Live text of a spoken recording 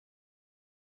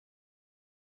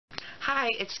Hi,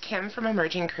 it's Kim from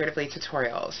Emerging Creatively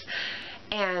Tutorials,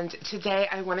 and today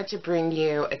I wanted to bring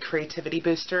you a creativity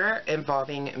booster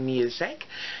involving music.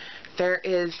 There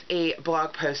is a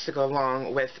blog post to go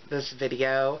along with this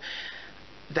video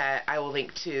that I will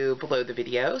link to below the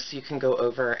video so you can go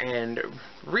over and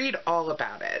read all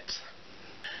about it.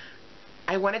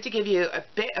 I wanted to give you a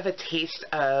bit of a taste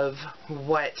of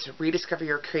what Rediscover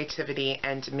Your Creativity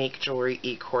and Make Jewelry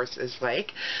e-course is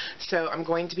like. So I'm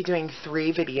going to be doing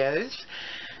 3 videos.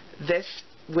 This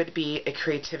would be a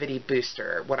creativity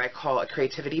booster, what I call a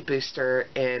creativity booster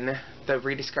in the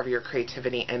Rediscover Your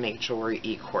Creativity and Make Jewelry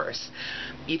e-course.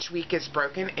 Each week is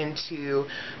broken into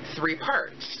 3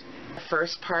 parts. The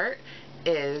first part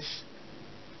is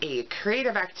a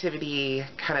creative activity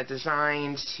kind of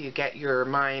designed to get your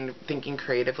mind thinking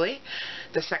creatively.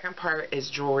 The second part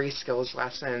is jewelry skills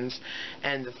lessons,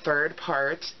 and the third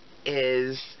part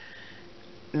is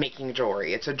making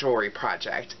jewelry. It's a jewelry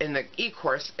project. In the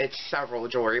e-course, it's several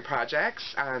jewelry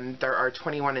projects. There are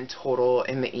 21 in total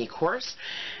in the e-course,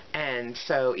 and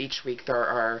so each week there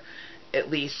are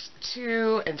at least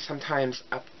 2 and sometimes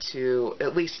up to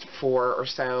at least 4 or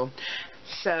so.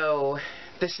 So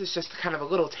this is just kind of a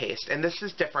little taste, and this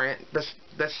is different.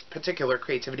 This particular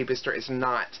creativity booster is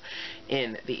not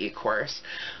in the e-course,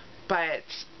 but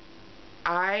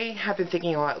I have been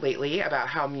thinking a lot lately about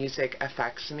how music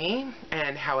affects me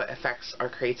and how it affects our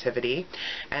creativity.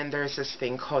 And there's this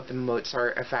thing called the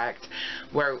Mozart effect,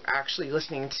 where actually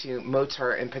listening to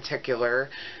Mozart in particular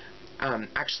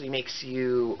actually makes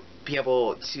you be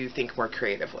able to think more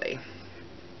creatively.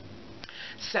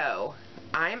 So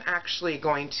I'm actually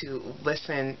going to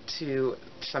listen to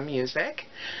some music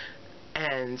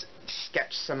and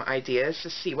sketch some ideas to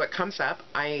see what comes up.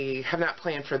 I have not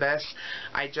planned for this.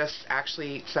 I just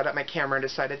actually set up my camera and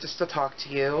decided just to talk to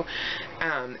you.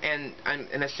 And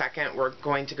in a second we're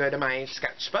going to go to my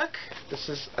sketchbook. This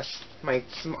is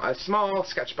a small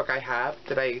sketchbook I have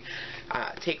that I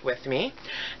take with me.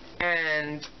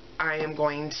 And I am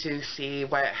going to see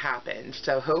what happens.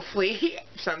 So hopefully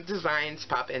some designs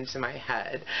pop into my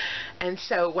head. And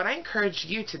so what I encourage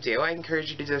you to do, I encourage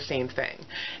you to do the same thing.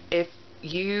 If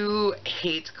you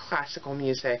hate classical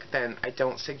music, then I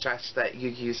don't suggest that you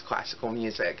use classical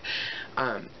music.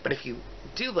 But if you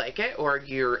do like it, or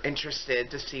you're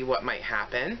interested to see what might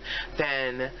happen,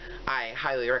 then I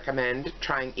highly recommend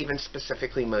trying even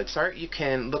specifically Mozart. You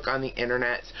can look on the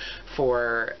internet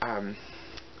for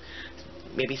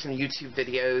maybe some YouTube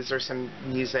videos or some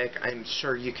music. I'm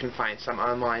sure you can find some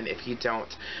online if you don't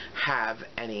have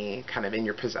any kind of in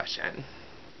your possession.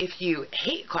 If you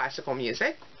hate classical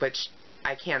music, which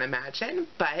I can't imagine,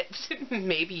 but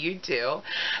maybe you do,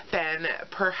 then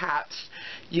perhaps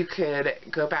you could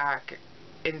go back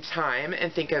in time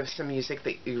and think of some music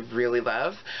that you really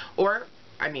love, or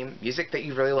music that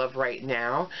you really love right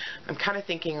now. I'm kind of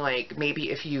thinking like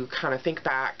maybe if you kind of think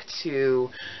back to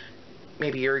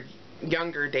maybe your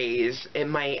younger days, it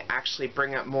might actually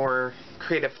bring up more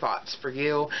creative thoughts for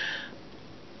you.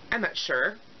 I'm not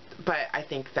sure, but I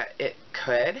think that it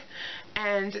could.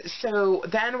 And so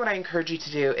then what I encourage you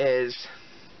to do is,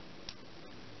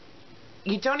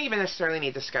 you don't even necessarily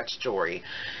need to sketch jewelry.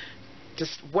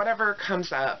 Just whatever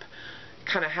comes up,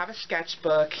 kind of have a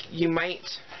sketchbook. You might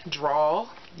draw,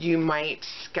 you might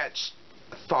sketch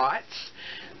thoughts.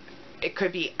 It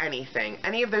could be anything.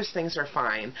 Any of those things are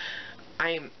fine.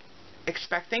 I'm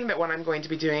expecting that what I'm going to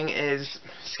be doing is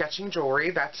sketching jewelry.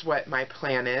 That's what my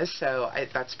plan is, so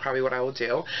that's probably what I will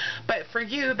do. But for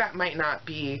you, that might not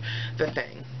be the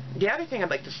thing. The other thing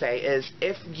I'd like to say is,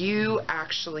 if you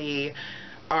actually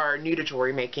are new to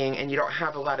jewelry making and you don't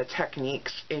have a lot of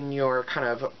techniques in your kind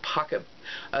of pocket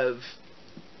of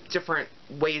different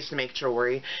ways to make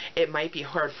jewelry, it might be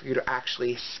hard for you to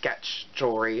actually sketch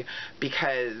jewelry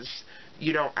because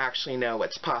you don't actually know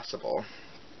what's possible.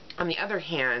 On the other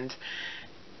hand,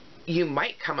 you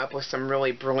might come up with some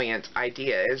really brilliant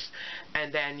ideas,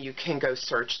 and then you can go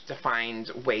search to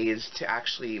find ways to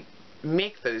actually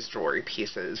make those jewelry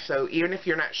pieces. So even if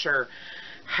you're not sure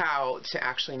how to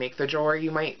actually make the jewelry you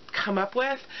might come up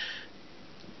with,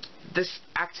 this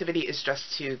activity is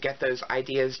just to get those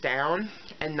ideas down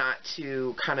and not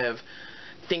to kind of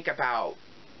think about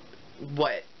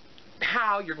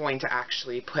how you're going to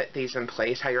actually put these in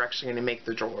place, how you're actually going to make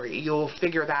the jewelry. You'll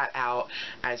figure that out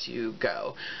as you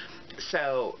go.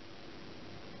 So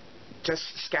just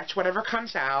sketch whatever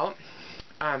comes out.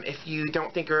 If you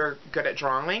don't think you're good at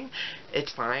drawing,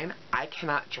 it's fine. I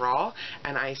cannot draw,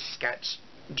 and I sketch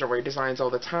jewelry designs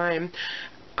all the time.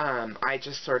 I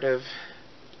just sort of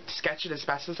sketch it as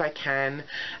best as I can,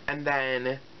 and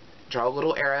then draw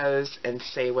little arrows and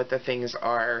say what the things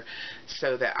are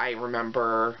so that I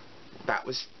remember that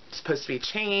was supposed to be a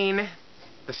chain,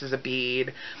 this is a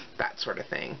bead, that sort of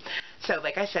thing. So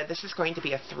like I said, this is going to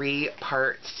be a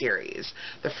 3-part series.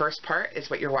 The first part is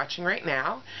what you're watching right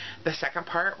now. The second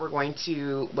part, we're going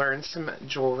to learn some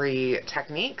jewelry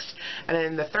techniques. And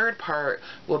then the third part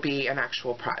will be an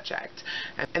actual project.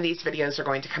 And these videos are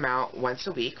going to come out once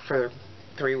a week for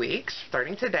 3 weeks,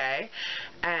 starting today,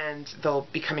 and they'll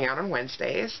be coming out on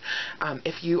Wednesdays.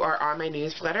 If you are on my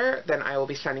newsletter, then I will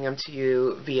be sending them to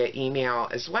you via email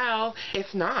as well.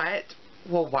 If not,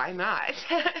 well, why not?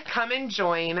 Come and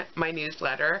join my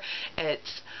newsletter. It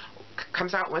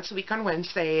comes out once a week on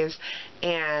Wednesdays,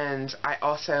 and I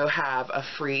also have a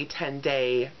free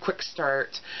 10-day quick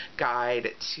start guide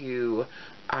to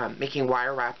making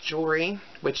wire wrap jewelry,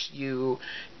 which you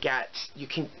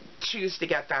can choose to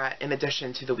get that in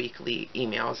addition to the weekly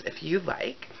emails if you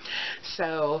like.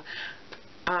 So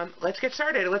let's get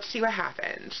started. Let's see what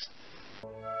happens.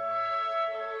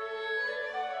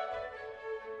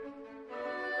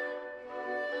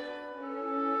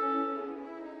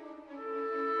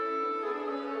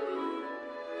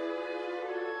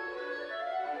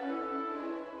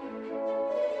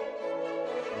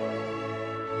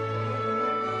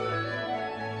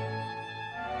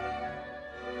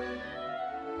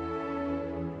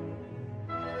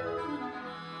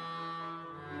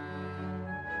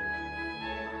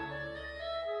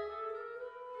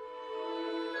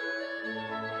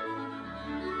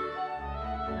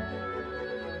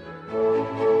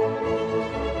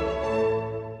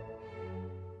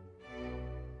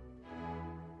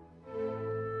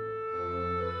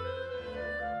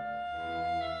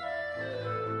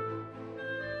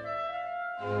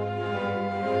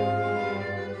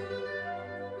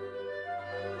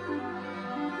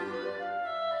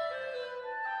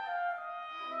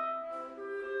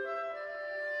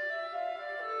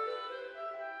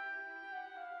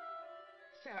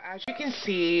 So as you can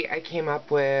see, I came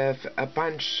up with a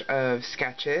bunch of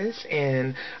sketches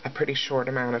in a pretty short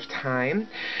amount of time.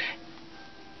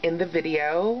 In the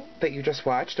video that you just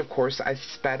watched, of course, I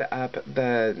sped up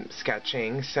the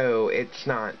sketching, so it's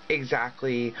not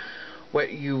exactly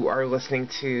what you are listening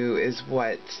to is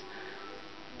what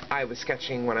I was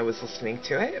sketching when I was listening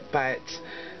to it, but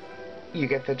you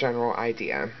get the general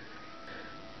idea.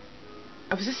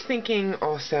 I was just thinking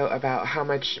also about how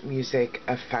much music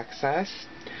affects us.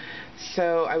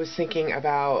 So I was thinking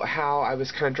about how I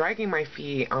was kind of dragging my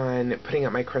feet on putting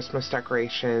up my Christmas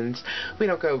decorations. We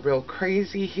don't go real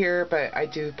crazy here, but I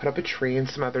do put up a tree and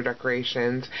some other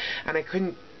decorations, and I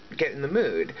couldn't get in the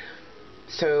mood.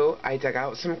 So I dug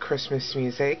out some Christmas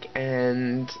music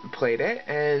and played it,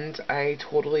 and I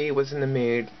totally was in the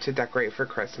mood to decorate for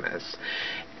Christmas.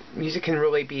 Music can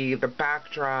really be the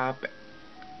backdrop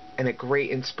and a great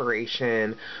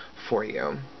inspiration for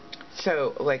you.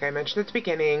 So, like I mentioned at the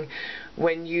beginning,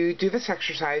 when you do this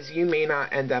exercise, you may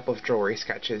not end up with jewelry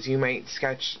sketches. You might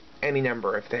sketch any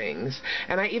number of things.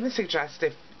 And I even suggest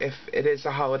if it is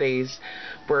the holidays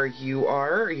where you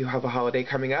have a holiday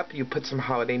coming up, you put some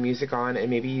holiday music on, and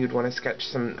maybe you'd want to sketch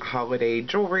some holiday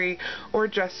jewelry, or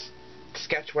just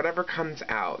sketch whatever comes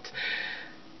out.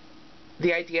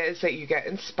 The idea is that you get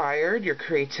inspired, your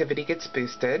creativity gets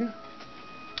boosted,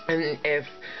 and if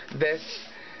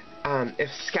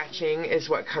sketching is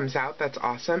what comes out, that's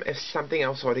awesome. If something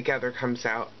else altogether comes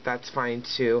out, that's fine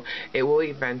too. It will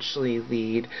eventually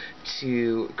lead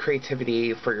to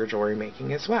creativity for your jewelry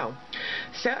making as well.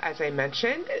 So, as I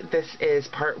mentioned, this is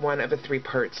part 1 of a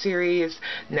 3-part series.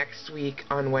 Next week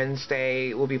on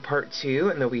Wednesday will be part 2,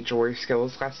 and there'll be jewelry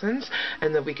skills lessons.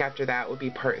 And the week after that will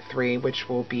be part 3, which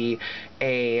will be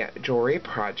a jewelry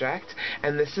project.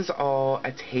 And this is all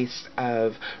a taste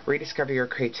of Rediscover Your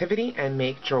Creativity and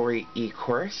Make Jewelry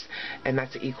e-course, and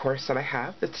that's the e-course that I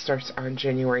have that starts on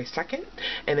January 2nd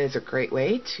and is a great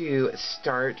way to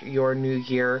start your new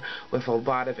year with a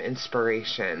lot of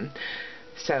inspiration.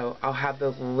 So I'll have the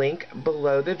link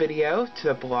below the video to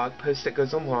the blog post that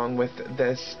goes along with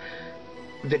this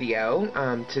video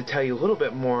to tell you a little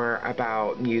bit more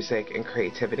about music and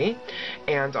creativity,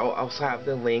 and I'll also have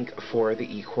the link for the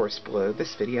e-course below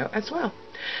this video as well.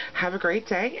 Have a great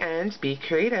day and be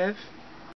creative.